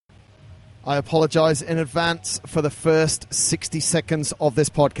I apologize in advance for the first 60 seconds of this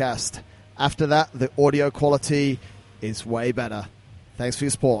podcast. After that, the audio quality is way better. Thanks for your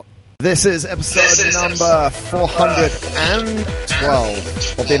support. This is episode number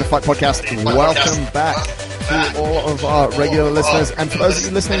 412 of the Inner Fight Podcast. Welcome back to all of our regular listeners. And for those of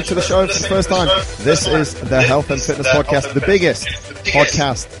you listening to the show for the first time, this is the Health and Fitness Podcast, the biggest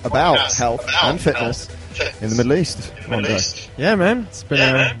podcast about health and fitness in the Middle East. Yeah, man. It's been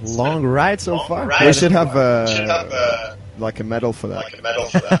a long ride so far. We should have like a medal for that.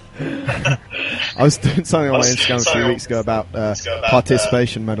 I was doing something on my Instagram a few weeks ago about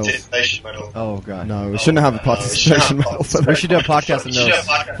participation medals. Oh, God. No, we shouldn't have a participation medal for that. We should do a podcast on those.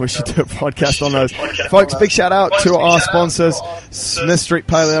 We should do a podcast on those. Folks, big shout out to our sponsors, Smith Street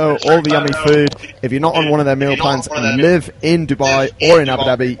Paleo, all the yummy food. If you're not on one of their meal plans and live in Dubai or in Abu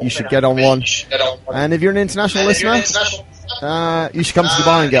Dhabi, you should get on one. And if you're an international listener, you should come to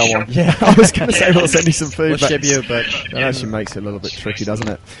Dubai and get one. Yeah, I was going to say we'll send you some food. We'll ship you, but that actually makes it a little bit tricky, doesn't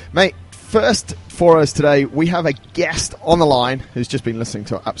it? Mate, first for us today, we have a guest on the line who's just been listening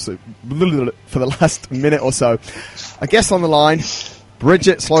to absolute for the last minute or so. A guest on the line,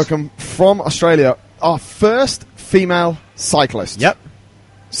 Bridget Slocum from Australia, our first female cyclist. Yep.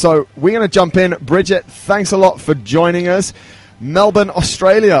 So we're going to jump in. Bridget, thanks a lot for joining us. Melbourne,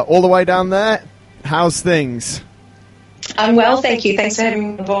 Australia, all the way down there. How's things? I'm well, thank you. Thanks for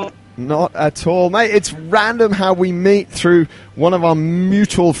having me on board. Not at all, mate. It's random how we meet through one of our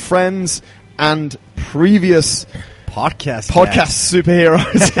mutual friends and previous podcast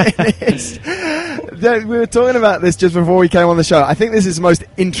superheroes. We were talking about this just before we came on the show. I think this is the most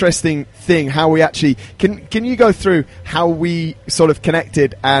interesting thing, how we actually... Can you go through how we sort of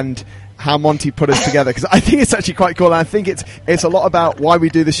connected and how Monty put us together? Because I think it's actually quite cool, and I think it's a lot about why we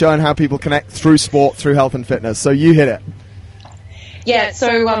do the show and how people connect through sport, through health and fitness. So you hit it. Yeah,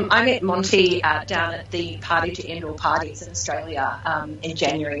 so I met Monty down at the Party to Indoor Parties in Australia in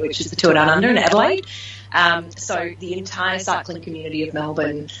January, which is the Tour Down Under in Adelaide. So the entire cycling community of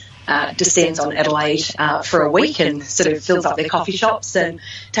Melbourne descends on Adelaide for a week and sort of fills up their coffee shops and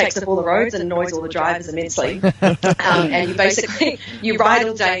takes up all the roads and annoys all the drivers immensely. And you ride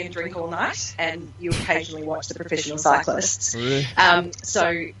all day and drink all night, and you occasionally watch the professional cyclists. Really?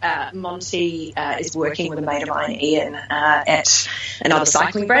 So Monty is working with a mate of mine, Ian, at another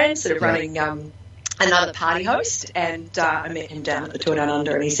cycling brand, sort of running another party host, and I met him down at the Tour Down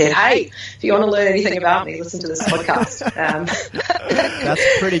Under, and he said, "Hey, if you want to learn anything about me, listen to this podcast." That's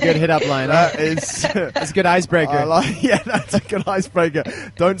a pretty good hit-up line. That's a good icebreaker. That's a good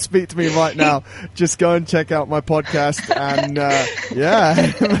icebreaker. Don't speak to me right now. Just go and check out my podcast, and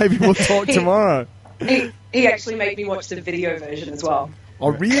maybe we'll talk tomorrow. He actually made me watch the video version as well. Oh,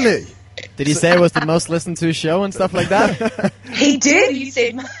 really? Did he say it was the most listened to show and stuff like that? He did. He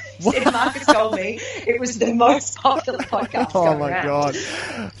said Marcus told me it was the most popular podcast Oh, going my around. God.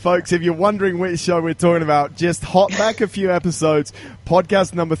 Folks, if you're wondering which show we're talking about, just hop back a few episodes.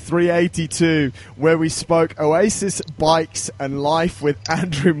 Podcast number 382, where we spoke Oasis, bikes, and life with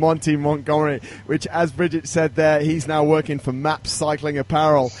Andrew Monty Montgomery, which, as Bridget said there, he's now working for Maps Cycling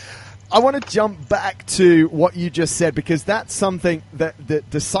Apparel. I want to jump back to what you just said, because that's something that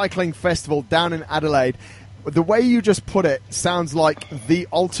the cycling festival down in Adelaide, the way you just put it sounds like the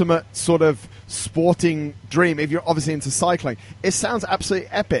ultimate sort of sporting dream. If you're obviously into cycling, it sounds absolutely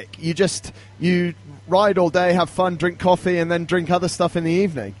epic. You ride all day, have fun, drink coffee, and then drink other stuff in the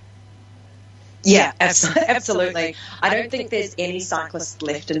evening. Yeah, absolutely. I don't think there's any cyclists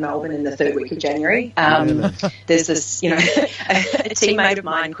left in Melbourne in the third week of January. There's this, a teammate of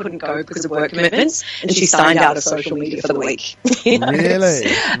mine couldn't go because of work commitments, and she signed out of social media for the week.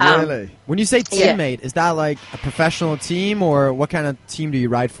 Really? When you say teammate, is that like a professional team, or what kind of team do you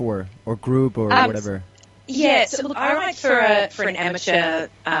ride for, or group, or whatever? Yeah, so look, I ride for an amateur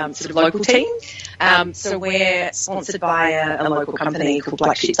sort of local team. So we're sponsored by a local company called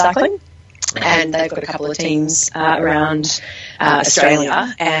Black Sheep Cycling. And they've got a couple of teams around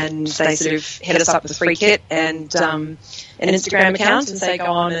Australia, and they sort of hit us up with free kit and an Instagram account and say, go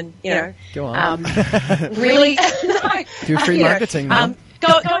on and, Go on. Really do free marketing. Go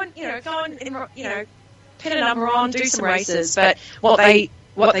and pin a number on, do some races. But what they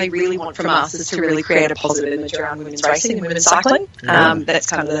really want from us is to really create a positive image around women's racing and women's cycling. That's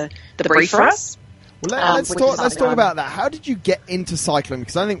kind of the brief for us. Well, let's talk about that. How did you get into cycling?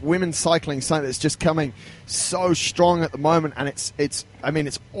 Because I think women's cycling is something that's just coming so strong at the moment, and it's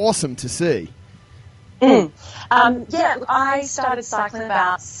awesome to see. I started cycling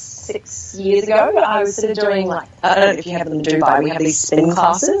about 6 years ago. I was sort of doing, I don't know if you have them in Dubai, we have these spin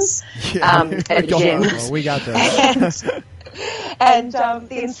classes at the gym. We got those. And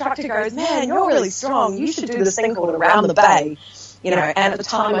the instructor goes, man, you're really strong. You should do this thing called Around the Bay. And at the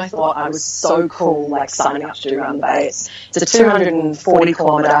time I thought I was so cool, like signing up to do Around the Bay. It's a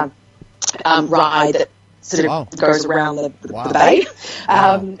 240-kilometre ride that sort of goes around the bay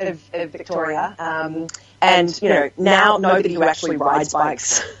of Victoria. And, now nobody who actually rides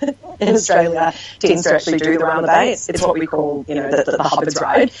bikes in Australia tends to actually do the Around the Bay. It's what we call, the Hubbard's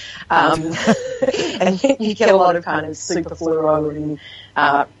ride. And you get a lot of kind of super fluoro and,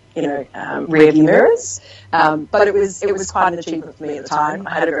 rear view mirrors. But it was quite an achievement for me at the time.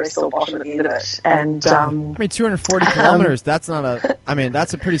 I had a very sore bottom at the end of it. And, 240 kilometers, that's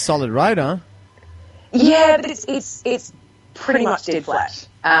a pretty solid ride, huh? Yeah, but it's pretty much dead flat.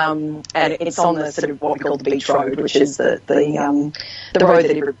 And it's on the sort of what we call the beach road, which is the road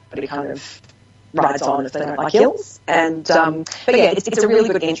that everybody kind of rides on if they don't like hills. And but yeah, it's a really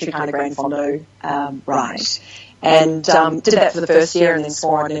good entry kind of Grand Fondo ride. And did that for the first year and then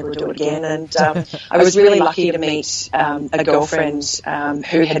swore I'd never do it again. And I was really lucky to meet a girlfriend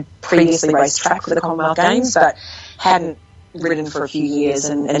who had previously raced track for the Commonwealth Games but hadn't ridden for a few years,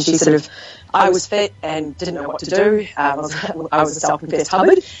 and she sort of, I was fit and didn't know what to do. I was a self-confessed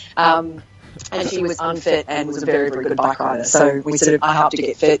Hubbard, and she was unfit and was a very, very good bike rider. So I helped her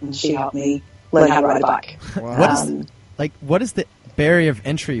get fit, and she helped me learn how to ride a bike. Wow. What is the barrier of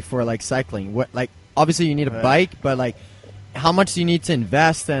entry for cycling? Obviously you need a bike, but how much do you need to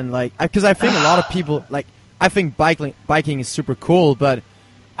invest? And because I think a lot of people I think biking is super cool, but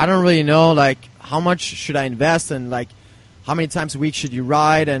I don't really know how much should I invest and how many times a week should you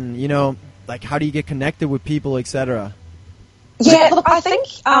ride, and how do you get connected with people, etc. Yeah, look, I think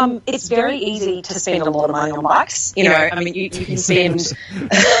it's very easy to spend a lot of money on bikes. You can spend spend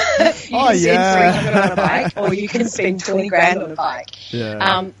 $300 on a bike, or you can spend $20,000 on a bike.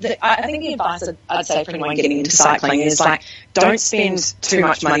 Yeah. I think the advice I'd say for anyone getting into cycling is don't spend too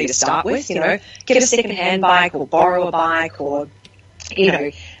much money to start with. Get a second-hand bike or borrow a bike, or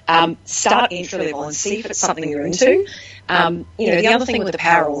start entry level and see if it's something you're into. The other thing with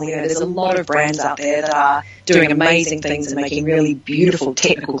apparel, there's a lot of brands out there that are doing amazing things and making really beautiful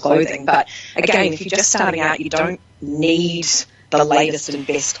technical clothing. But again, if you're just starting out, you don't need the latest and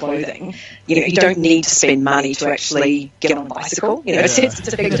best clothing. You don't need to spend money to actually get on a bicycle. It's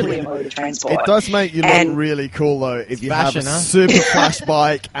effectively a mode of transport. It does make you look really cool, though, if you have a super flash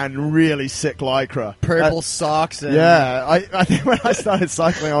bike and really sick lycra. Purple socks. And I think when I started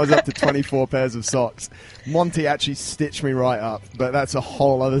cycling, I was up to 24 pairs of socks. Monty actually stitched me right up, but that's a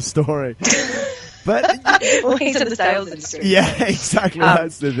whole other story. But he's in the sales industry. Yeah, exactly.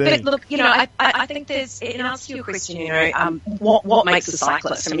 That's the thing. But look, I think there's, in answer to your question, what makes a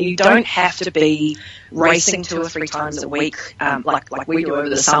cyclist? You don't have to be racing 2 or 3 times a week, like we do over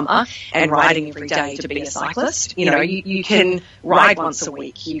the summer, and riding every day to be a cyclist. You can ride once a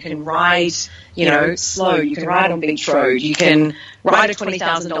week. You can ride, slow. You can ride on beach road. You can ride a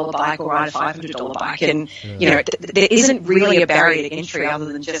 $20,000 bike or ride a $500 bike, and there isn't really a barrier to entry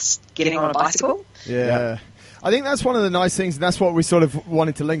other than just getting on a bicycle. Yeah. I think that's one of the nice things, and that's what we sort of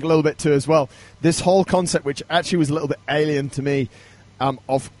wanted to link a little bit to as well. This whole concept, which actually was a little bit alien to me,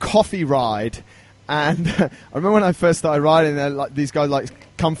 of coffee ride. And I remember when I first started riding, these guys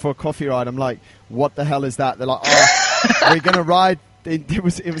come for a coffee ride. I'm like, what the hell is that? They're like, we're going to ride. It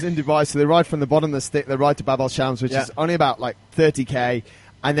was in Dubai, so they ride from the bottom of the stick. They ride to Bab al Shams, which is only about 30k,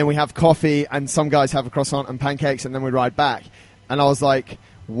 and then we have coffee, and some guys have a croissant and pancakes, and then we ride back. And I was like,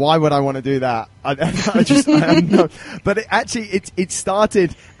 why would I want to do that? I don't know. But it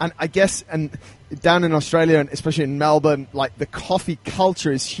started, and I guess, and down in Australia, and especially in Melbourne, the coffee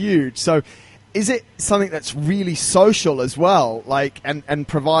culture is huge. So is it something that's really social as well, and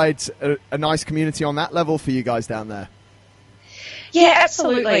provides a nice community on that level for you guys down there? Yeah,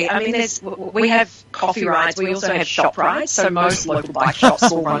 absolutely. We have coffee rides. We also have shop rides. So most local bike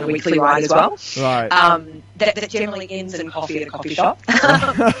shops will run a weekly ride as well. Right. That generally ends in coffee at a coffee shop.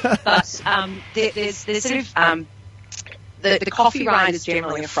 But there's sort of the coffee ride is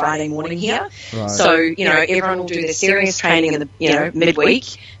generally a Friday morning here. Right. So, everyone will do their serious training in the, midweek.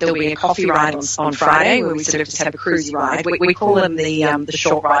 There'll be a coffee ride on Friday where we sort of just have a cruisy ride. We call them the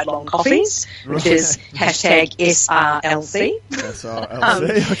short ride long coffees, which is hashtag SRLC.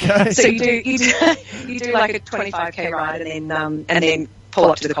 SRLC, okay. So you do like a 25k ride and then pull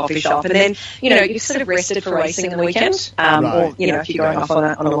up to the coffee shop, and then you're sort of rested for racing in the weekend, or if you're going off on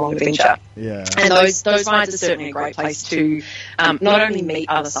a long adventure. Yeah. And those rides are certainly a great place to not only meet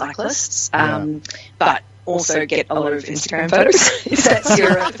other cyclists, but also get a lot of Instagram photos if that's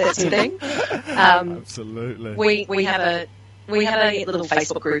your thing. Absolutely. We have a little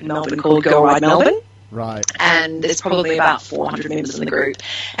Facebook group in Melbourne called Girl Ride Melbourne. Right. And there's probably about 400 members in the group.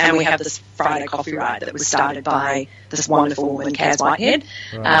 And we have this Friday coffee ride that was started by this wonderful woman, Kaz Whitehead.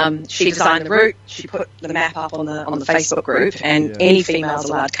 Right. She designed the route. She put the map up on the Facebook group, and any females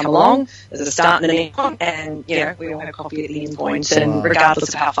allowed to come along. There's a start and an end point, and we all have coffee at the end point. And regardless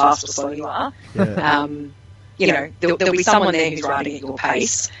of how fast or slow you are, there'll be someone there who's riding at your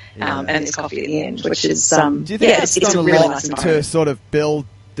pace, and there's coffee at the end, which is Do you think it's a really nice environment to sort of build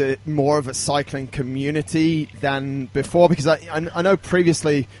more of a cycling community than before? Because I know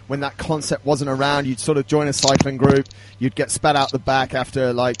previously when that concept wasn't around, you'd sort of join a cycling group, you'd get spat out the back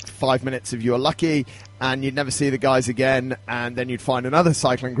after like 5 minutes if you were lucky, and you'd never see the guys again, and then you'd find another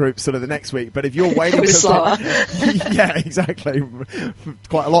cycling group sort of the next week. But if you're waiting slower. yeah, exactly,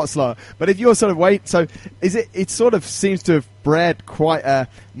 quite a lot slower. But if you're sort of so it sort of seems to have bred quite a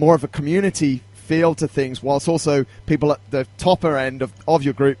more of a community feel to things, whilst also people at the topper end of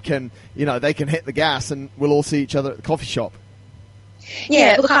your group can, they can hit the gas and we'll all see each other at the coffee shop.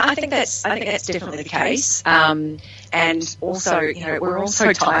 Yeah, look, I think that's definitely the case. And also, we're all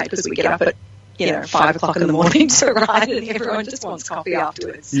so tired because we get up at 5 o'clock in the morning to ride, and everyone just wants coffee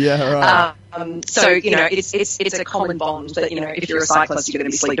afterwards. Yeah, right. So it's a common bond that if you're a cyclist, you're going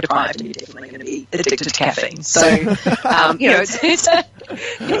to be sleep deprived, and you're definitely going to be addicted to caffeine. So it's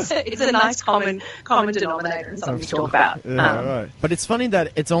a nice common denominator and something to talk about. Right. But it's funny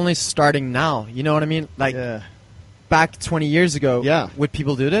that it's only starting now. You know what I mean? Like back 20 years ago, would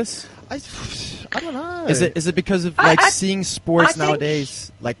people do this? I don't know. Is it because of seeing sports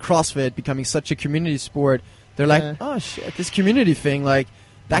nowadays, like CrossFit becoming such a community sport? They're like, oh shit, this community thing, like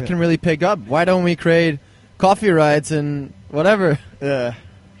that can really pick up. Why don't we create coffee rides and whatever? Yeah.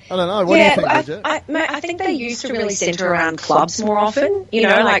 I don't know. What do you think, Bridget? I think they used to really centre around clubs more often.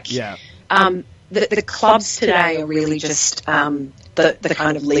 The clubs today are really just the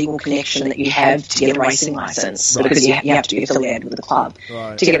kind of legal connection that you have to get a racing license, because you have to be affiliated with the club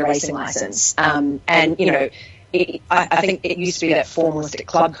to get a racing license. I think it used to be that formalistic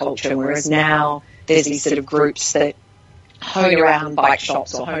club culture, whereas now there's these sort of groups that hone around bike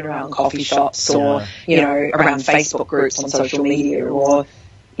shops or hone around coffee shops or around Facebook groups on social media, or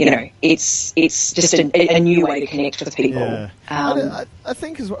it's just a new way to connect with people. Yeah. I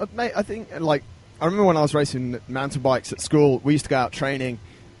think as well, mate. I remember when I was racing mountain bikes at school, we used to go out training,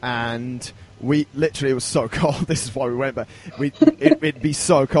 and we literally, it was so cold. This is why we went, but it'd be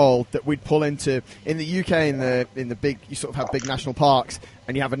so cold that we'd pull into, in the UK, in the big, you sort of have big national parks,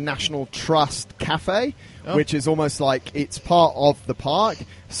 and you have a National Trust cafe, which is almost like it's part of the park.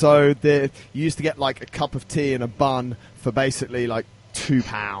 So you used to get like a cup of tea and a bun for basically like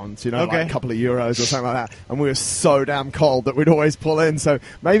 £2, like a couple of euros or something like that, and we were so damn cold that we'd always pull in. So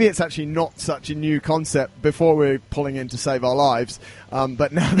maybe it's actually not such a new concept. Before we were pulling in to save our lives,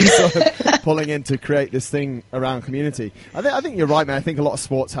 but now they're sort of pulling in to create this thing around community. I think you're right, man. I think a lot of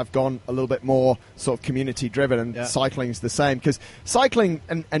sports have gone a little bit more sort of community driven, and cycling's the same, because cycling,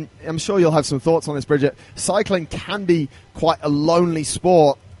 and I'm sure you'll have some thoughts on this, Bridget, cycling can be quite a lonely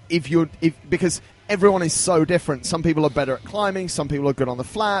sport because everyone is so different. Some people are better at climbing, some people are good on the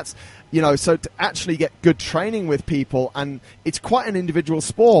flats, so to actually get good training with people, and it's quite an individual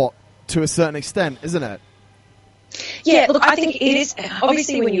sport to a certain extent, isn't it? Yeah, look, I think it is.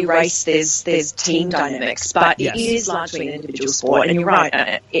 Obviously, when you race, there's team dynamics, but it is largely an individual sport, and you're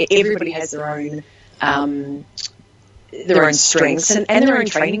right, everybody has their own strengths and their own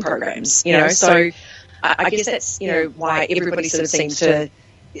training programs, so I guess that's, why everybody sort of seems to,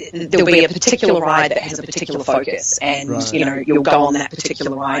 there'll be a particular ride that has a particular focus, and you'll go on that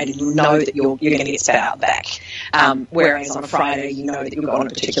particular ride and you'll know that you're going to get spat out the back. Whereas on a Friday, that you'll go on a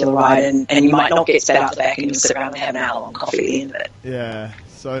particular ride and you might not get spat out the back, and you'll sit around and have an hour-long coffee at the end of it. Yeah,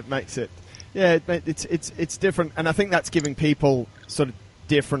 so it makes it. Yeah, it's different, and I think that's giving people sort of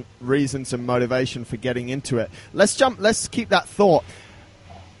different reasons and motivation for getting into it. Let's keep that thought.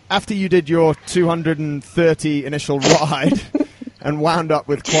 After you did your 230 initial ride and wound up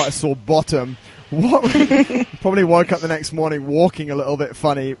with quite a sore bottom, probably woke up the next morning walking a little bit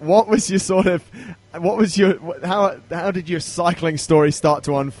funny. How did your cycling story start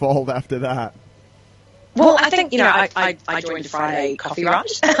to unfold after that? Well, I think, I joined a Friday coffee ride.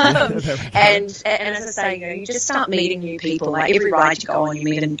 And as I say, you just start meeting new people. Like every ride you go on, you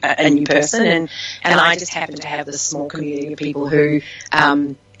meet a new person. And I just happened to have this small community of people who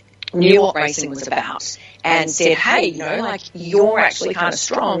knew what racing was about and said, hey, you're actually kind of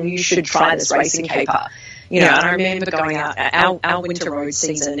strong. You should try this racing caper. And I remember going out. Our winter road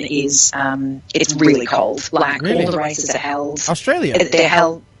season is it's really cold. Like all the races are held. Australia. They're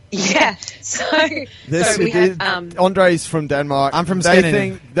held. Yeah. So we have Andre's from Denmark. I'm from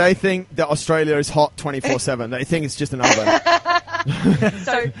Scandinavia. They think that Australia is hot 24/7. They think it's just an oven.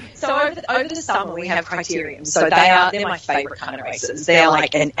 So over the summer we have criteriums. So they're my favourite kind of races. They're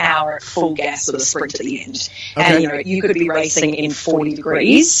like an hour at full gas sort of sprint at the end, and you could be racing in 40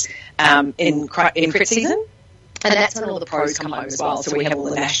 degrees in crit season. And that's when all the pros come home as well. So we have all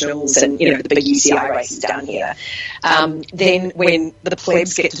the nationals and, the big UCI races down here. Then when the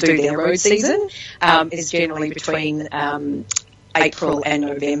plebs get to do their road season, is generally between April and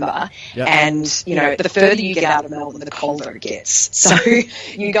November. Yep. And, the further you get out of Melbourne, the colder it gets. So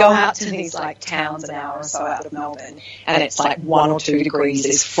you go out to these like towns an hour or so out of Melbourne and it's like 1 or 2 degrees,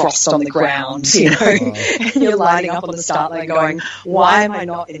 there's frost on the ground, and you're lining up on the start line going, why am I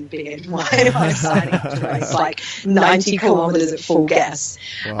not in bed? Why am I signing up to race like 90 kilometres at full gas?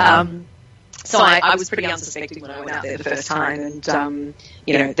 Wow. So I was pretty unsuspecting when I went out there the first time, and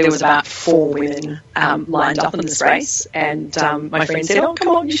there was about 4 women lined up in this race, and my friend said, "Oh, come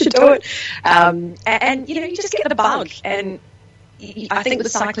on, you should do it." And you just get the bug, and I think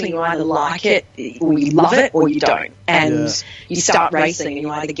with cycling, you either like it, or you love it, or you don't, and you start racing, and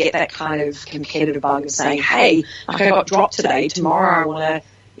you either get that kind of competitive bug of saying, "Hey, I got dropped today. Tomorrow, I want to."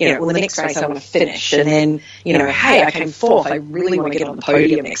 The next race I want to finish, and then, hey, I came fourth, I really want to get on the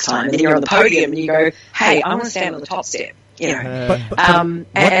podium next time, and then you're on the podium and you go, hey, I want to stand on the top step,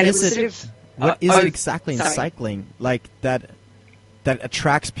 What is it exactly in cycling like that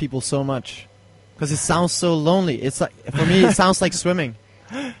attracts people so much? Because it sounds so lonely. It's like, for me, it sounds like swimming.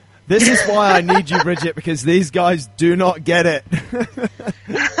 This is why I need you, Bridget, because these guys do not get it.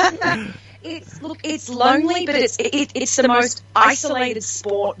 It's lonely, but it's the most isolated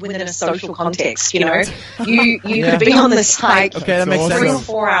sport within a social context. You could be on this like 3 or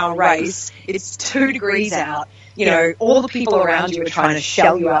 4 hour race. It's 2 degrees out. All the people around you are trying to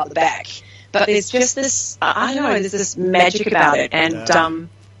shell you out the back. But there's just this, I don't know, there's this magic about it, and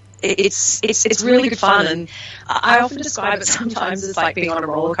it's really good fun. And I often describe it sometimes as like being on a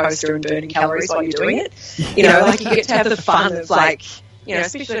roller coaster and burning calories while you're doing it. Like you get to have the fun of like.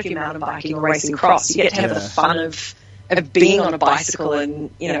 Especially if you're mountain biking or racing cross, you get to have the fun of being on a bicycle and,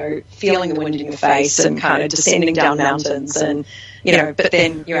 feeling the wind in your face and kind of descending down mountains and, but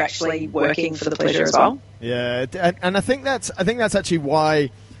then you're actually working for the pleasure as well. Yeah, and I think that's actually why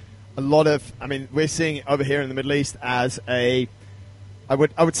a lot of, we're seeing it over here in the Middle East as I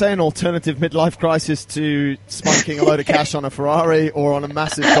would say an alternative midlife crisis to spunking a load of cash on a Ferrari or on a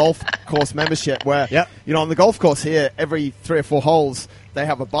massive golf course membership where, on the golf course here, every 3 or 4 holes, they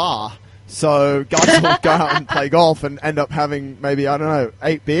have a bar. So guys will go out and play golf and end up having maybe,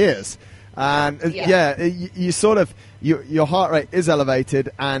 8 beers. And you sort of, your heart rate is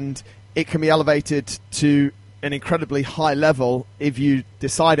elevated, and it can be elevated to an incredibly high level if you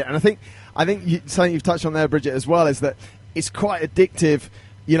decide it. And I think something you've touched on there, Bridget, as well, is that it's quite addictive.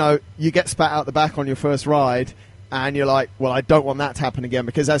 You get spat out the back on your first ride and you're like, well, I don't want that to happen again,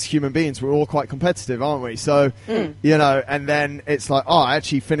 because as human beings, we're all quite competitive, aren't we? So, and then it's like, oh, I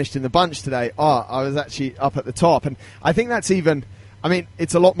actually finished in the bunch today. Oh, I was actually up at the top. And I think that's even,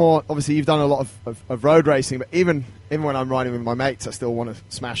 it's a lot more, obviously you've done a lot of road racing, but even when I'm riding with my mates, I still want to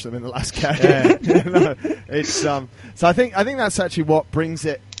smash them in the last K. It's, so I think that's actually what brings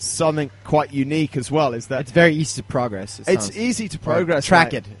it something quite unique as well, is that it's very easy to progress. It's easy to progress,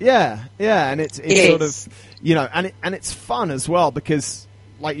 track it. Yeah, and it's sort of, and it's fun as well, because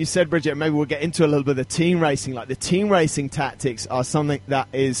like you said, Bridget, maybe we'll get into a little bit of the team racing. Like the team racing tactics are something that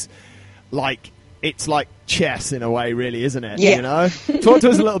is like, it's like chess in a way, really, isn't it? Yeah. Talk to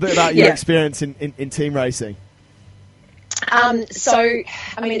us a little bit about your experience in team racing.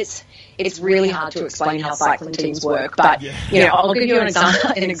 It's really hard to explain how cycling teams work, but I'll give you an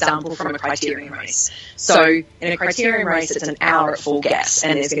example from a criterium race. So in a criterium race, it's an hour at full gas,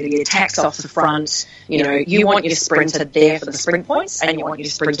 and there's going to be attacks off the front. You want your sprinter there for the sprint points, and you want your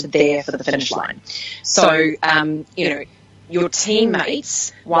sprinter there for the finish line. So your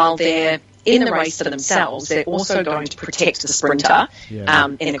teammates, while they're in the race for themselves, they're also going to protect the sprinter in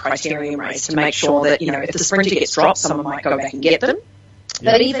a criterium race to make sure that, if the sprinter gets dropped, someone might go back and get them.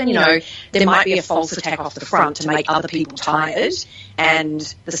 But even, there might be a false attack off the front to make other people tired, and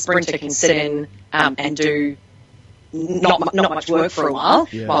the sprinter can sit in and do not much work for a while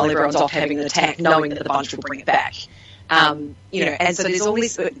everyone's off having an attack, knowing that the bunch will bring it back. And so there's all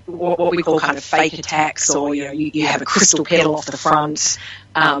these what we call kind of fake attacks, or you have a crystal pedal off the front,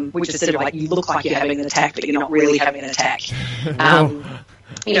 which is sort of like you look like you're having an attack, but you're not really having an attack. And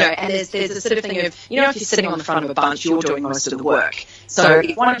there's a sort of thing of, if you're sitting on the front of a bunch, you're doing most of the work. So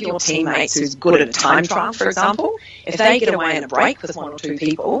if one of your teammates who's good at a time trial, for example, if they get away in a break with one or two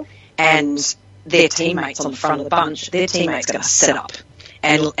people and their teammates on the front of the bunch, their teammate's going to sit up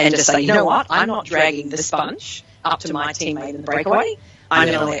and just say, you know what, I'm not dragging this bunch up to my teammate in the breakaway. I'm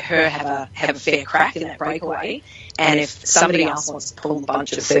going to let her have a fair crack in that breakaway. And if somebody else wants to pull a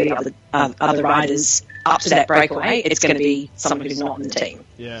bunch of 30 other riders up to that breakaway, it's going to be someone who's not in the team.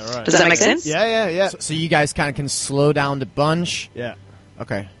 Yeah, right. Does that make sense? Yeah. So you guys kind of can slow down the bunch? Yeah.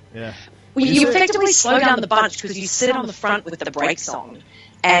 Okay. Yeah. Well, you effectively slow down the bunch because you sit on the front with the brakes on.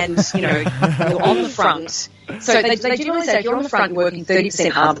 And, you know, you're on the front. So they generally say if you're on the front, you're working 30%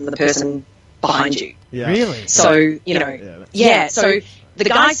 harder than the person behind you. Yeah. Really? So, you know, so the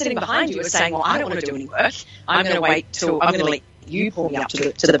guy sitting behind you is saying, well, I don't want to do any work. I'm going to let you pull me up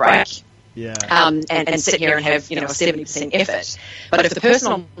to the brake. Yeah. And sit here and have, you know, a 70% effort. But if the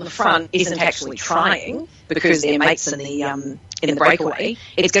person on the front isn't actually trying because their mate's in the breakaway,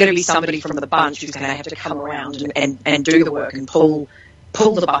 it's going to be somebody from the bunch who's going to have to come around and do the work and pull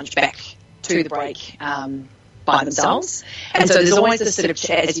the bunch back to the brake by themselves. And so there's always this sort of,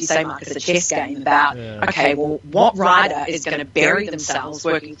 as you say, Marcus, a chess game about, okay, well, what rider is going to bury themselves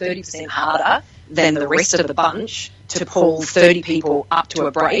working 30% harder than the rest of the bunch to pull 30 people up to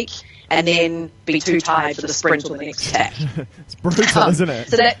a break and then be too tired for the sprint or the next attack? It's brutal, isn't it?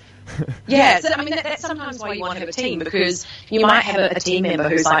 So that, that's sometimes why you want to have a team, because you might have a team member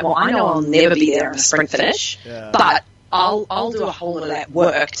who's like, well, I know I'll never be there in a sprint finish, but I'll do a whole lot of that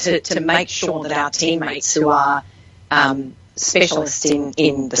work to make sure that our teammates who are specialists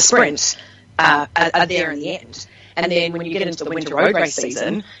in the sprint are there in the end. And then when you get into the winter road race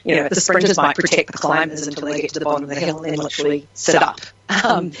season, you know, the sprinters might protect the climbers until they get to the bottom of the hill and then literally sit up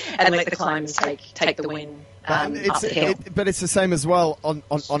and let the climbers take the win up the hill. But it's the same as well on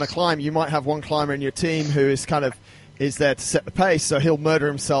a climb. You might have one climber in your team who is there to set the pace, so he'll murder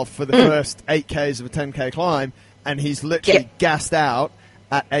himself for the first 8Ks of a 10K climb, and he's literally gassed out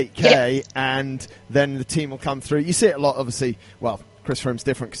at 8K, and then the team will come through. You see it a lot, obviously. Well, Chris Froome's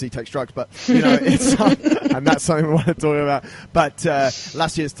different because he takes drugs, but you know, it's and that's something we want to talk about. But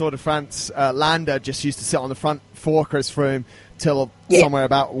last year's Tour de France, Landa just used to sit on the front for Chris Froome till somewhere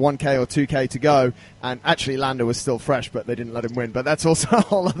about 1K or 2K to go, and actually Landa was still fresh, but they didn't let him win. But that's also a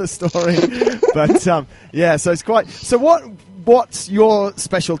whole other story. But so it's quite. So what's your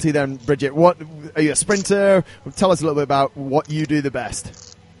specialty then, Bridget? What are you, a sprinter? Tell us a little bit about what you do the best.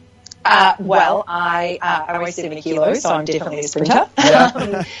 Well, I weigh 70 kilos, so I'm definitely a sprinter.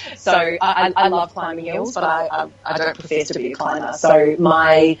 So I love climbing hills, but I don't profess to be a climber. So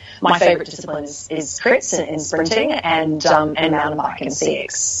my favourite discipline is crits and sprinting and mountain bike and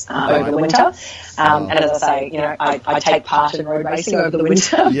CX over the winter. And as I say, you know, I take part in road racing over the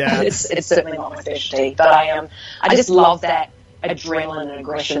winter. Yeah. It's certainly not my specialty, but I just love that adrenaline and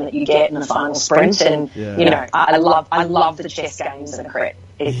aggression that you get in the final sprint, and you know, I love the chess games and the crit.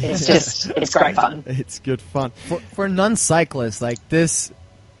 It's great fun. It's good fun for non-cyclists. Like, this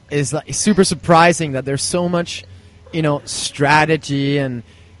is like super surprising that there's so much, you know, strategy and,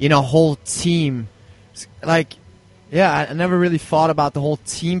 you know, whole team. Like, I never really thought about the whole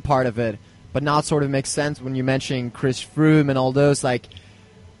team part of it, but now it sort of makes sense when you're mentioning Chris Froome and all those. Like,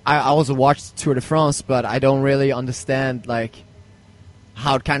 I also watched Tour de France, but I don't really understand like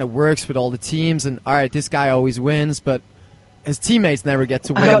how it kind of works with all the teams. And all right, this guy always wins, but his teammates never get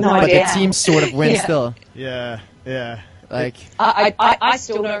to win, but the team sort of wins still. Yeah. Like, I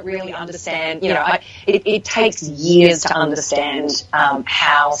still don't really understand. You know, it takes years to understand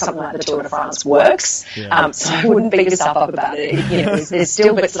how something like the Tour de France works. So I wouldn't beat yourself up about it. You know, there's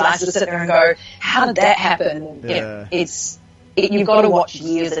still bits that I sort of sit there and go, how did that happen? You know, you've got to watch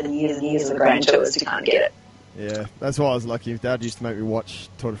years and years and years of the Grand Tours to kind of get it. Yeah, that's why I was lucky. Dad used to make me watch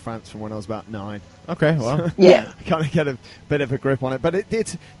Tour de France from when I was about 9. Okay, well. Yeah. Kind of get a bit of a grip on it. But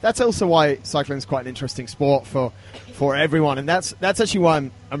that's also why cycling is quite an interesting sport for everyone. And that's actually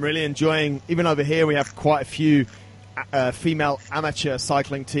why I'm really enjoying, even over here we have quite a few female amateur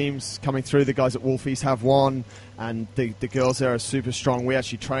cycling teams coming through. The guys at Wolfies have one, and the girls there are super strong. We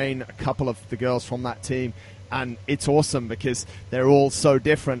actually train a couple of the girls from that team. And it's awesome because they're all so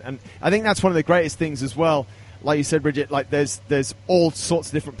different. And I think that's one of the greatest things as well. Like you said, Bridget, like there's all sorts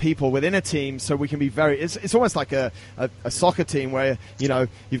of different people within a team, so we can be it's almost like a soccer team where, you know,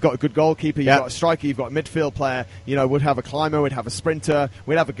 you've got a good goalkeeper, you've got a striker, you've got a midfield player, you know, we'd have a climber, we'd have a sprinter,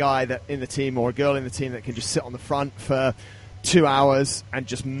 we'd have a guy that in the team or a girl in the team that can just sit on the front for 2 hours and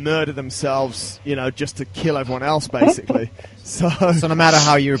just murder themselves, you know, just to kill everyone else, basically. So no matter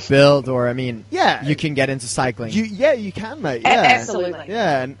how you're built, or I mean, you can get into cycling. You can, mate. Yeah, absolutely.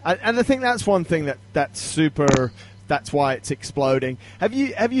 Yeah, and I think that's one thing that's super that's why it's exploding. Have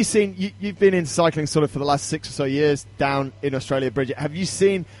you seen? You've been in cycling sort of for the last 6 or so years down in Australia, Bridget. Have you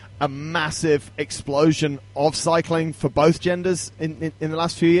seen a massive explosion of cycling for both genders in the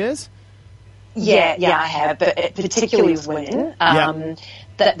last few years? Yeah, I have, but particularly with women.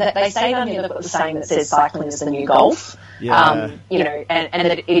 That they say down here, they've got the saying that says cycling is the new golf. Yeah. And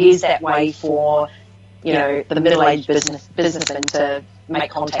that it is that way for, the middle-aged businessmen to make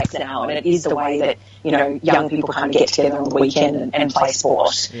contacts now, and it is the way that, young people kind of get together on the weekend and play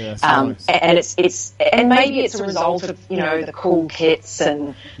sport. Yeah, nice. And and maybe it's a result of, the cool kits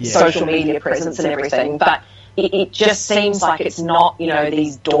and social media presence and everything, but it just seems like it's not,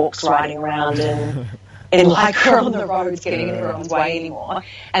 these dorks riding around in lycra on the roads getting in everyone's way anymore,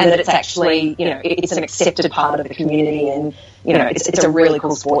 and that it's actually, it's an accepted part of the community, and, it's a really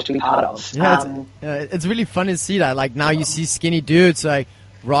cool sport to be part of. Yeah, it's really fun to see that. Like, now you see skinny dudes, like,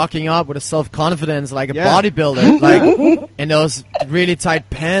 rocking up with a self-confidence, like a bodybuilder, like, in those really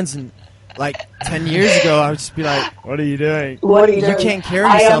tight pants, and, like, 10 years ago, I would just be like, what are you doing? You can't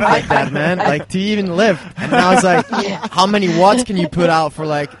carry yourself like that, man. Like, to even live. And now it's like, how many watts can you put out for,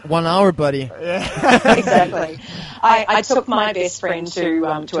 like, 1 hour, buddy? Yeah. Exactly. I took my best friend to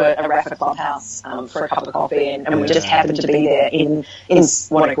a Rafa clubhouse for a cup of coffee, and we just happened to be there in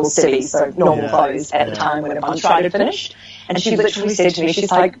what I call city, so normal clothes at the time when a bunch ride had finished. And she literally said to me,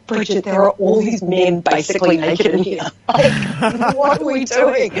 she's like, Bridget, there are all these men basically naked in here. Like, what are we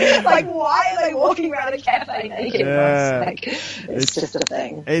doing? Like, why are they walking around a cafe naked? Yeah. It's just a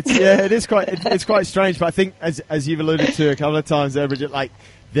thing. It is quite strange, but I think as you've alluded to a couple of times there, Bridget, like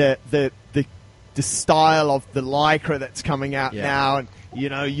the style of the lycra that's coming out now, and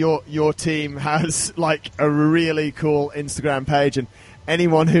your team has like a really cool Instagram page, and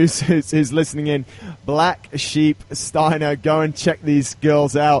anyone who's listening in, Black Sheep Steiner, go and check these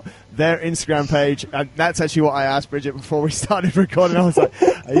girls out. Their Instagram page, and that's actually what I asked Bridget before we started recording. I was like,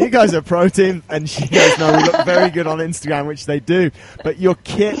 are you guys a pro team? And she goes, no, we look very good on Instagram, which they do. But your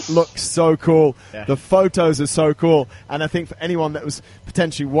kit looks so cool. Yeah. The photos are so cool. And I think for anyone that was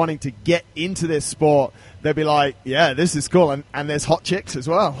potentially wanting to get into this sport, they'd be like, yeah, this is cool. And there's hot chicks as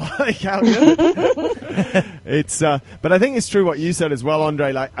well. Like, how good. But I think it's true what you said as well,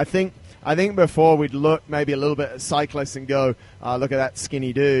 Andre. Like, I think before we'd look maybe a little bit at cyclists and go, look at that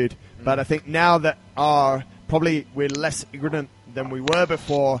skinny dude. But I think now that we're less ignorant than we were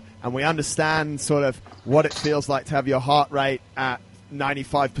before, and we understand sort of what it feels like to have your heart rate at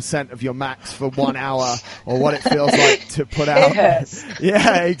 95% of your max for 1 hour, or what it feels like to put out.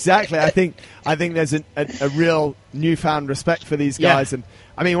 Yeah, exactly. I think there's a real newfound respect for these guys. And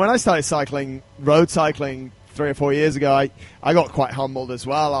I mean, when I started cycling, road cycling 3 or 4 years ago, I got quite humbled as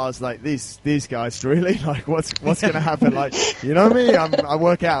well. I was like, these guys really, like, what's going to happen? Like, you know me, I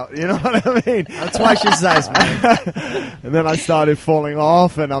work out, you know what I mean? That's why she says, man. And then I started falling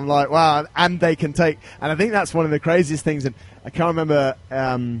off, and I'm like, wow, and they can take, and I think that's one of the craziest things. And I can't remember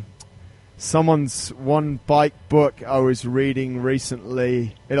someone's one bike book I was reading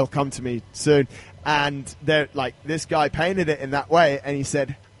recently. It'll come to me soon. And they're like, this guy painted it in that way, and he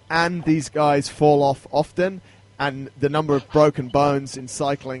said, and these guys fall off often, and the number of broken bones in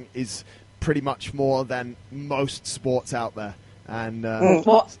cycling is pretty much more than most sports out there. And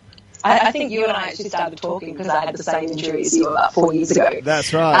I think you and I actually started talking because I had the same injury as you about 4 years ago.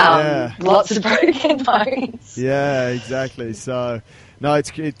 That's right. Lots of broken bones. Yeah, exactly. So, no,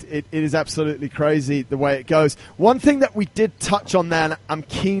 it is absolutely crazy the way it goes. One thing that we did touch on there, and I'm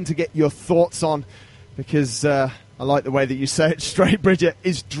keen to get your thoughts on, because I like the way that you say it straight, Bridget,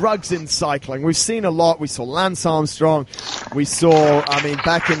 is drugs in cycling. We've seen a lot. We saw Lance Armstrong. We saw,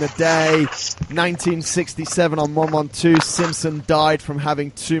 back in the day, 1967 on 112, Simpson died from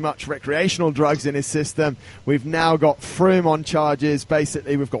having too much recreational drugs in his system. We've now got Froome on charges.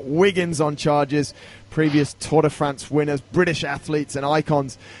 Basically, we've got Wiggins on charges, previous Tour de France winners, British athletes and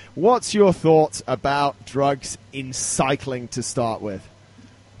icons. What's your thoughts about drugs in cycling to start with?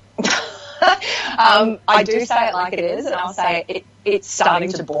 I do say it like it is, and I'll say it's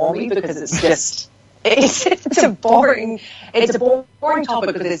starting to bore me because it's just it's a boring topic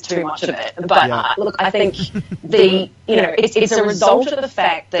because there's too much of it. But look, I think it's a result of the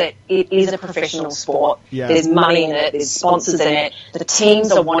fact that it is a professional sport. Yeah. There's money in it, there's sponsors in it. The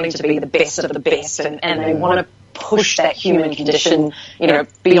teams are wanting to be the best of the best, and they want to push that human condition,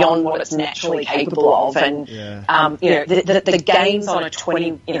 beyond what it's naturally capable of. And, the gains on a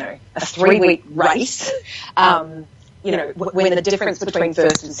 3-week race, when the difference between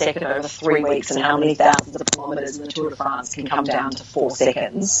first and second over 3 weeks and how many thousands of kilometres in the Tour de France can come down to 4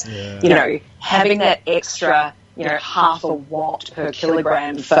 seconds, having that extra, half a watt per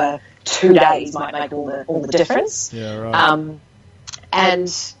kilogram for 2 days might make all the difference. Yeah, right.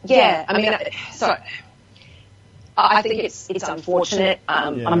 And yeah, I mean, so I think it's unfortunate.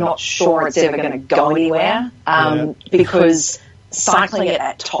 I'm not sure it's ever going to go anywhere because cycling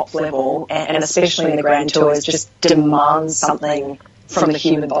at top level, and especially in the Grand Tours, just demands something from the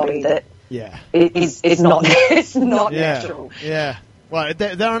human body that is not it's not natural. Yeah. Well,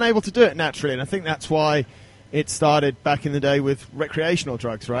 they're unable to do it naturally, and I think that's why it started back in the day with recreational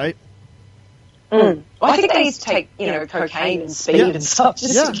drugs, right? Well, I think they used to take, cocaine and speed and stuff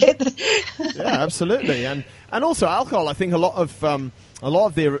just to get yeah, absolutely, and also alcohol. I think a lot of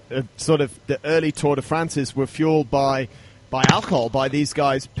the sort of the early Tour de France's were fueled by alcohol, by these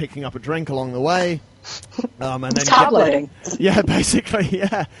guys picking up a drink along the way, and then tabloiding. Basically,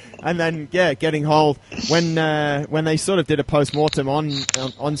 and then getting hold when they sort of did a post-mortem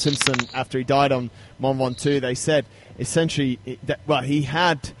on Simpson after he died on Mont Ventoux. They said essentially that he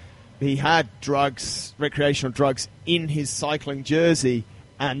had drugs, recreational drugs, in his cycling jersey,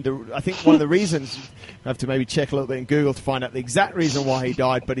 and I think one of the reasons, I have to maybe check a little bit in Google to find out the exact reason why he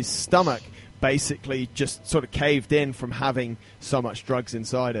died, but his stomach basically just sort of caved in from having so much drugs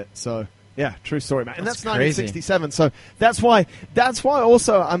inside it. So yeah, true story, man. And that's 1967. So that's why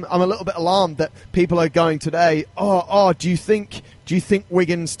also I'm a little bit alarmed that people are going today, do you think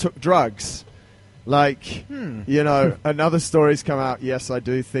Wiggins took drugs? Like, another story's come out. Yes, I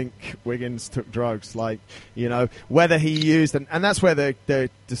do think Wiggins took drugs. Like, whether he used, and that's where the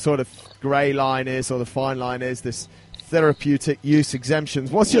sort of grey line is, or the fine line is, this therapeutic use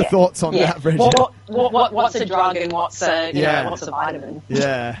exemptions. What's your thoughts on that, Bridget? What's a drug and what's a vitamin?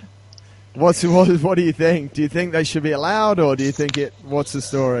 Yeah. What do you think? Do you think they should be allowed, or do you think what's the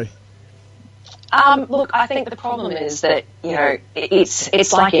story? Look, I think the problem is that,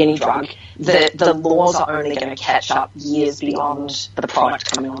 it's like any drug. The laws are only going to catch up years beyond the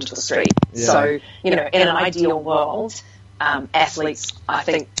product coming onto the street. Yeah. So, in an ideal world, athletes, I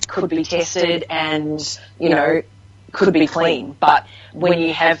think, could be tested and, could be clean. But when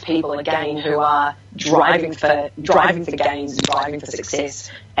you have people, again, who are driving for gains and driving for success,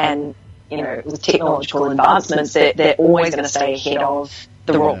 and, with technological advancements, they're always going to stay ahead of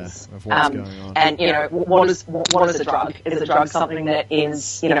the rules. Of what's going on. And what is a drug? Is a drug something that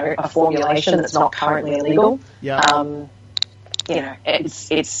is a formulation that's not currently illegal? Yeah.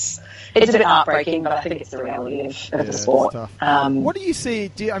 It's a bit heartbreaking, but I think it's the reality of the sport. What do you see?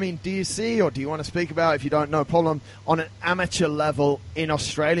 Do you see, or do you want to speak about, if you don't know, problem on an amateur level in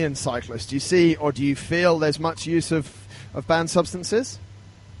Australian cyclists? Do you see, or do you feel there's much use of banned substances?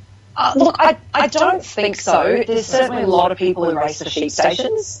 Look, I don't think so. There's certainly a lot of people who race for sheep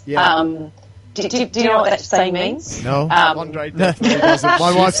stations. Yeah. Do you know what that saying means? No. Andre definitely doesn't.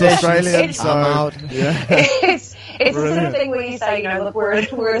 My wife's Australian, so I'm out. Yeah. It's the sort of thing where you say, look, we're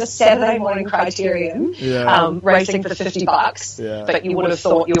at a Saturday morning Criterium, racing for $50, but you would have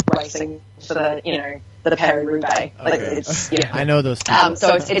thought you were racing for the Paris-Roubaix. Okay. I know those people.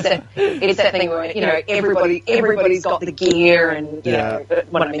 So it's that thing where everybody's got the gear, and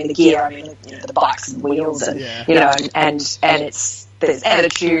when I mean the gear, I mean the bikes and wheels, and and there's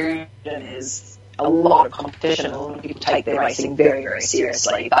attitude, and there's a lot of competition, and a lot of people take their racing very, very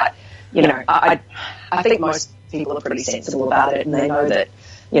seriously. But I think most people are pretty sensible about it, and they know that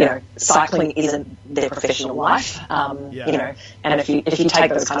cycling isn't their professional life. And if you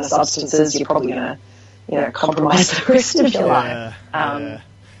take those kind of substances, you're probably going to compromise the rest of your life.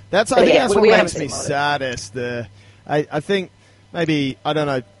 That's what makes me saddest. I think maybe, I don't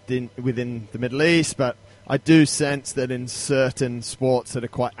know, within the Middle East, but I do sense that in certain sports that are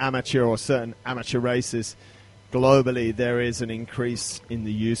quite amateur, or certain amateur races globally, there is an increase in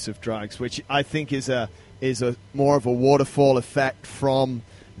the use of drugs, which I think is a more of a waterfall effect from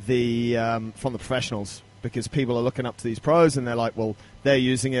the professionals, because people are looking up to these pros and they're like, well, they're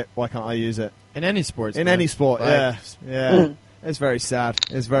using it, why can't I use it? In any sport. Any sport, yeah. It's very sad.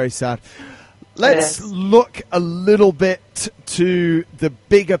 Let's look a little bit to the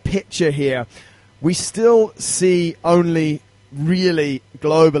bigger picture here. We still see only really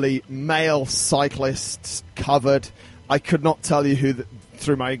globally male cyclists covered. I could not tell you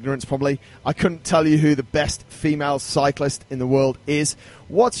through my ignorance probably, I couldn't tell you who the best female cyclist in the world is.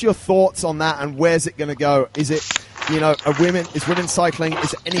 What's your thoughts on that, and where's it going to go? Is it, is women's cycling,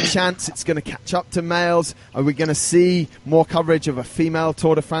 is there any chance it's going to catch up to males? Are we going to see more coverage of a female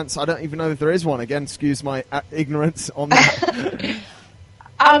Tour de France? I don't even know if there is one. Again, excuse my ignorance on that.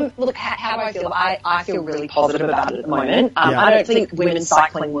 Look, how do I feel? I feel really positive about it at the moment. I don't think women's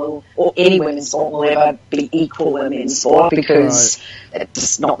cycling will, or any women's sport will ever be equal in men's sport because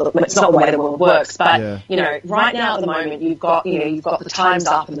it's not the way the world works. But right now at the moment, you've got the Time's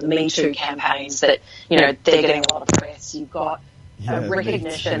Up and the Me Too campaigns that they're getting a lot of press. You've got a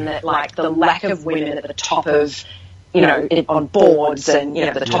recognition that like the lack of women at the top of on boards and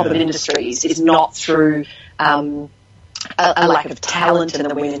the top of industries is not through a lack of talent in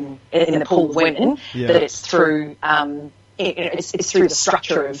the women in the pool of women, that it's through it's through the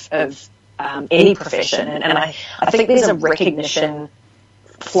structure of any profession, and I think there's a recognition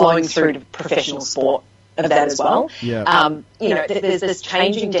flowing through to professional sport of that as well. There's this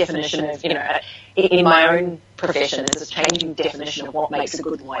changing definition of in my own profession, there's this changing definition of what makes a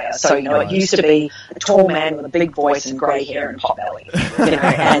good lawyer. So it used to be a tall man with a big voice and grey hair and pot belly,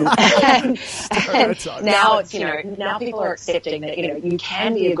 and now it's now people are accepting that you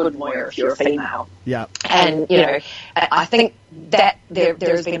can be a good lawyer if you're a female. And I think that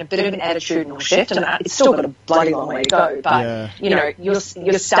there's been a bit of an attitudinal shift, and it's still got a bloody long way to go. But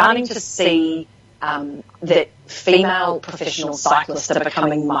you're starting to see that female professional cyclists are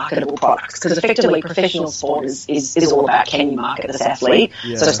becoming marketable products, because effectively professional sport is all about, can you market this athlete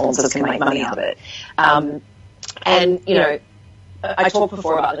so sponsors can make money out of it. I talked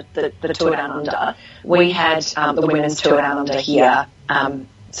before about the Tour Down Under. We had the women's Tour Down Under here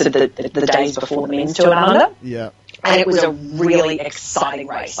sort of the days before the men's Tour Down Under. And it was a really exciting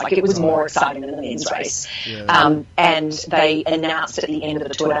race. Like, it was more exciting than the men's race. And they announced at the end of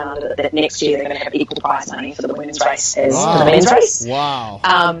the Tour Down Under that next year they're going to have equal prize money for the women's race as for the men's race.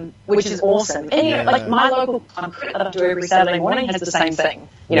 Which is awesome. And, like, my local crit that I do every Saturday morning has the same thing.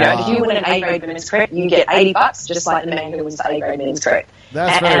 If you win an A-grade women's crit, you get $80, just like the man who wins the A-grade men's crit.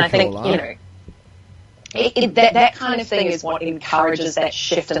 That's and I cool, think, that kind of thing is what encourages that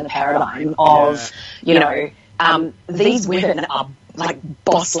shift in the paradigm of, these women are like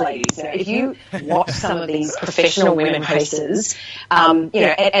boss ladies. If you watch some of these professional women races, and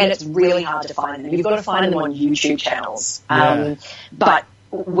it's really hard to find them. You've got to find them on YouTube channels. But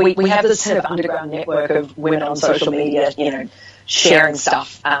we have this sort of underground network of women on social media, sharing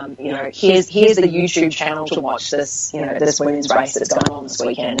stuff. Here's the YouTube channel to watch this, this women's race that's going on this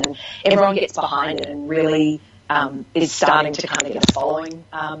weekend, and everyone gets behind it and really is starting to kind of get a following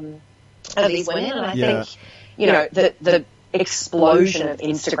of these women. And I think, the explosion of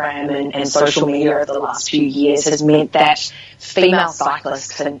Instagram and social media over the last few years has meant that female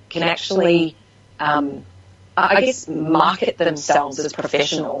cyclists can actually, I guess, market themselves as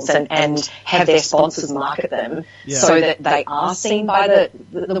professionals and have their sponsors market them so that they are seen by the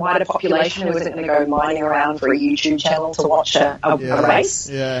wider population who isn't going to go mining around for a YouTube channel to watch a race.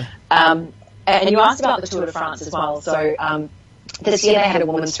 And you asked about the Tour de France as well. So this year they had a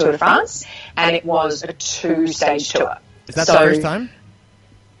women's Tour de France, and it was a 2-stage tour. Is that the first time?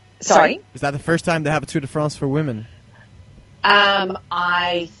 Sorry? Is that the first time they have a Tour de France for women?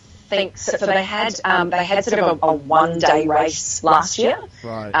 I think so. So they had sort of a 1-day race last year,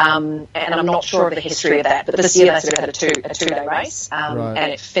 and I'm not sure of the history of that. But this year they sort of had a 2-day race,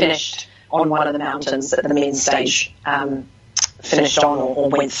 and it finished on one of the mountains that the men's stage finished on or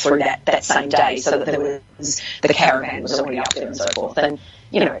went through that same day, so that there was the caravan was already up there and so forth. And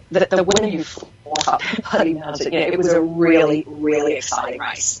the women who fought up bloody mountain, it was a really, really exciting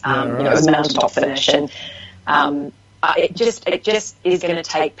race. It was a mountaintop finish, and it just is going to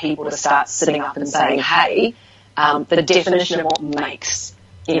take people to start sitting up and saying, hey, the definition of what makes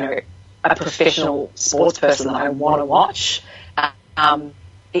a professional sports person that I want to watch,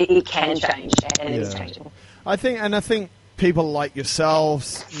 it can change, and it is changing. I think people like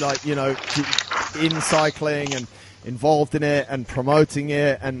yourselves, like, in cycling and involved in it and promoting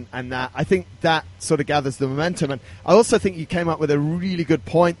it and that, I think that sort of gathers the momentum. And I also think you came up with a really good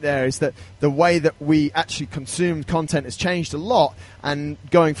point there, is that the way that we actually consume content has changed a lot, and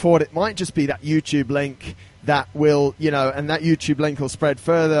going forward it might just be that YouTube link that will, and that YouTube link will spread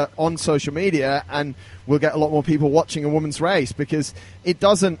further on social media, and we'll get a lot more people watching a women's race, because it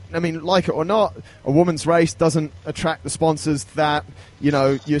doesn't, like it or not, a women's race doesn't attract the sponsors that,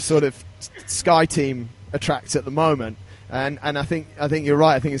 your sort of Sky team attracts at the moment. And I think you're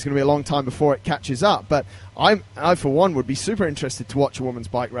right. I think it's going to be a long time before it catches up. But I for one would be super interested to watch a women's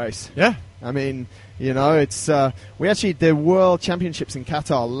bike race. Yeah. It's we actually did World Championships in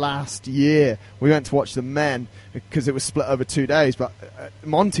Qatar last year. We went to watch the men because it was split over 2 days. But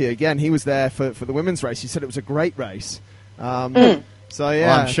Monty, again, he was there for the women's race. He said it was a great race. So yeah,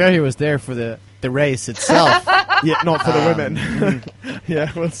 well, I'm sure he was there for the race itself. Yeah, not for the women. Yeah,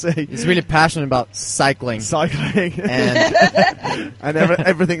 we'll see. He's really passionate about cycling. And and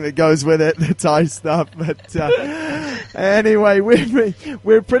everything that goes with it, the Thai stuff. But anyway,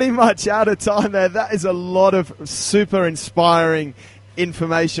 we're pretty much out of time there. That is a lot of super inspiring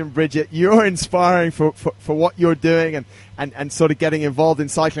information, Bridget. You're inspiring for what you're doing and sort of getting involved in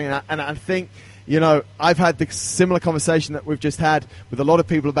cycling. And I think, you know, I've had the similar conversation that we've just had with a lot of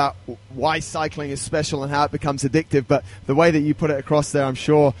people about why cycling is special and how it becomes addictive. But the way that you put it across there, I'm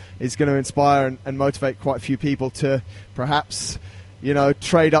sure, is going to inspire and motivate quite a few people to perhaps, you know,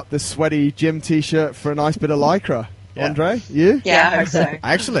 trade up the sweaty gym T-shirt for a nice bit of lycra. Yeah. Andre, you? Yeah, I hope so. I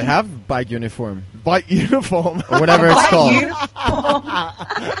actually have bike uniform. Bike uniform? Or whatever it's called.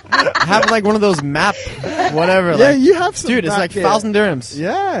 I I have like one of those map, whatever. Yeah, like, you have some. dude, it's like 1,000 dirhams.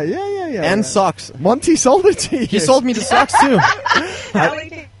 Yeah. And socks. Monty sold it to you. He sold me the socks too. How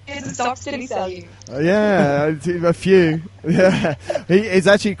many pairs of socks did he sell you? Yeah, a few. Yeah, it's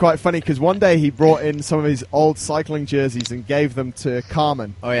actually quite funny because one day he brought in some of his old cycling jerseys and gave them to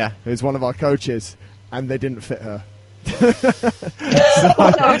Carmen, Oh yeah. who's one of our coaches, and they didn't fit her. They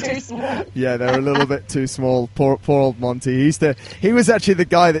were too small. Yeah, they're a little bit too small. Poor old Monty. He was actually the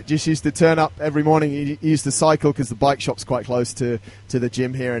guy that just used to turn up every morning. He used to cycle because the bike shop's quite close to the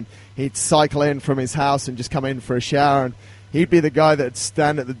gym here, and he'd cycle in from his house and just come in for a shower, and he'd be the guy that'd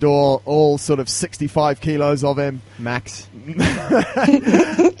stand at the door, all sort of 65 kilos of him. Max.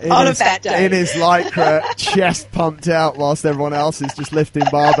 On a fat day. In his lycra, chest pumped out, whilst everyone else is just lifting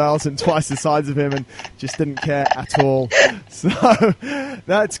barbells and twice the size of him and just didn't care at all. So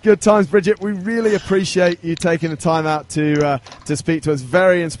that's good times, Bridget. We really appreciate you taking the time out to speak to us.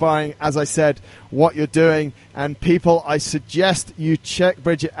 Very inspiring, as I said, what you're doing. And people, I suggest you check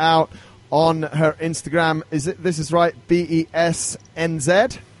Bridget out on her Instagram. This is right,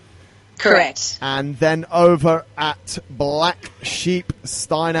 BESNZ? Correct. And then over at Black Sheep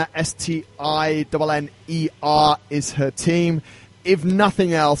Steiner, STINNER is her team. If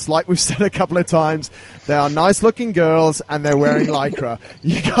nothing else, like we've said a couple of times, they are nice looking girls and they're wearing lycra.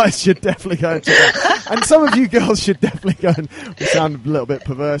 You guys should definitely go and check that. And some of you girls should definitely go and... We sound a little bit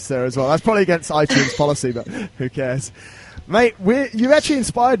perverse there as well. That's probably against iTunes policy, but who cares? Mate, you actually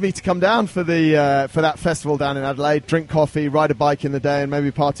inspired me to come down for that festival down in Adelaide, drink coffee, ride a bike in the day, and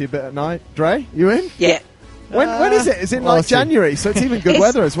maybe party a bit at night. Dre, you in? Yeah. When is it? Is it like January? So it's even good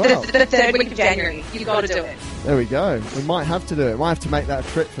weather as well. The third week of January. You've got to do it. There we go. We might have to do it. Might have to make that a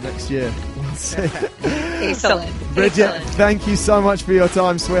trip for next year. We'll see. Excellent. Bridget, Excellent. thank you so much for your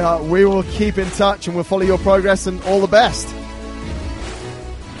time, sweetheart. We will keep in touch and we'll follow your progress, and all the best.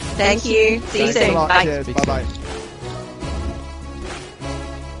 Thank you. See you Thanks a soon. lot. Bye. Cheers. Bye-bye.